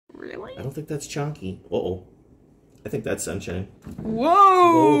Really? I don't think that's chunky. Uh-oh. I think that's sunshine. Whoa!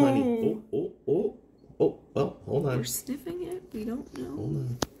 Oh, honey. Oh, well, hold on. We're sniffing it. We don't know. Hold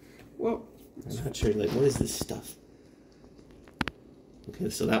on. Whoa. I'm not sure. Like, what is this stuff? Okay,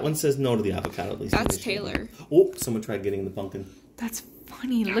 so that one says no to the avocado. At least that's Taylor. Oh, someone tried getting the pumpkin. That's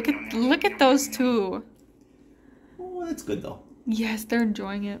funny. Look at those two. Oh, that's good though. Yes, they're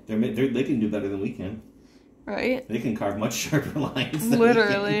enjoying it. They can do better than we can. Right? They can carve much sharper lines. Than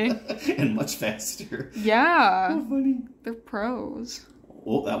Literally. we can. And much faster. Yeah. How funny. They're pros.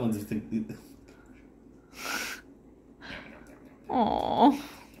 Oh, that one's a thing. Aww.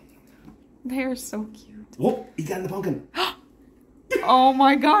 They are so cute. Oh, he got in the pumpkin. Oh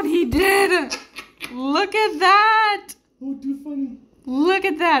my god, he did! Look at that! Oh, too funny. Look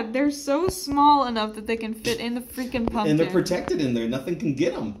at that. They're so small enough that they can fit in the freaking pumpkin. And they're protected in there. Nothing can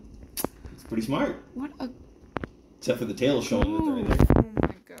get them. It's pretty smart. What a... Except for the tail showing that they're in there. Oh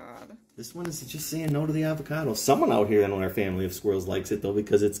my god. This one is just saying no to the avocado. Someone out here in our family of squirrels likes it, though,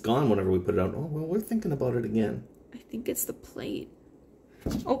 because it's gone whenever we put it out. Oh, well, we're thinking about it again. I think it's the plate.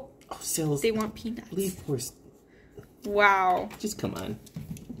 Oh. Oh, Sales. They want peanuts. Leave horse. Wow. Just come on.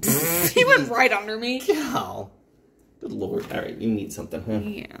 He went right under me. Cow. Good lord. All right, you need something, huh?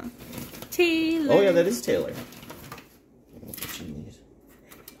 Yeah. Taylor. Oh, yeah, that is Taylor.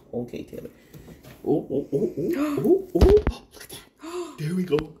 Okay, Taylor. Oh. Look at that. There we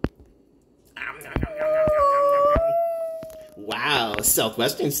go. Wow,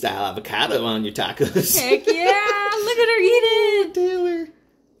 Southwestern style avocado on your tacos. Heck yeah. Look at her eat it. Taylor.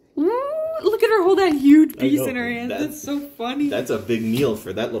 Ooh, look at her hold that huge piece in her hand. That's so funny. That's a big meal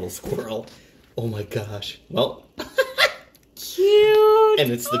for that little squirrel. Oh my gosh. Well. Cute.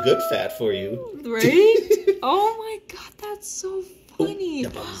 And it's the good fat for you. Right? Oh my god, that's so funny. Oh,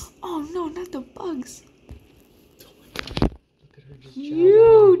 the bugs. Oh no, not the bugs. Oh my gosh. Look at her just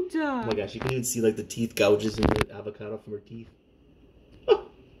Cute. Oh my gosh, you can even see like the teeth gouges in the avocado from her teeth. Oh.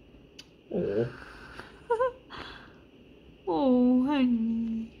 Oh,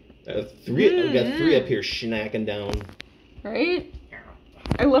 honey. We got three up here snacking down. Right?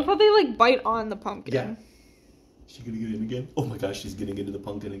 I love how they like bite on the pumpkin. Yeah. Is she gonna get in again? Oh my gosh, she's getting into the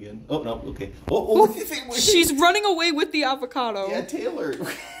pumpkin again. Oh no, okay. Oh, she's running away with the avocado. Yeah, Taylor.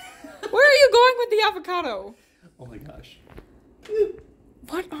 Where are you going with the avocado? Oh my gosh.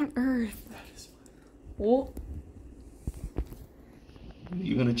 What on earth? That is fun. Oh.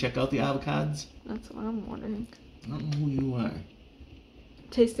 You gonna check out the avocados? That's what I'm wondering. I don't know who you are.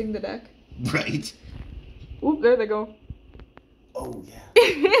 Tasting the deck. Right. Oop, there they go. Oh yeah.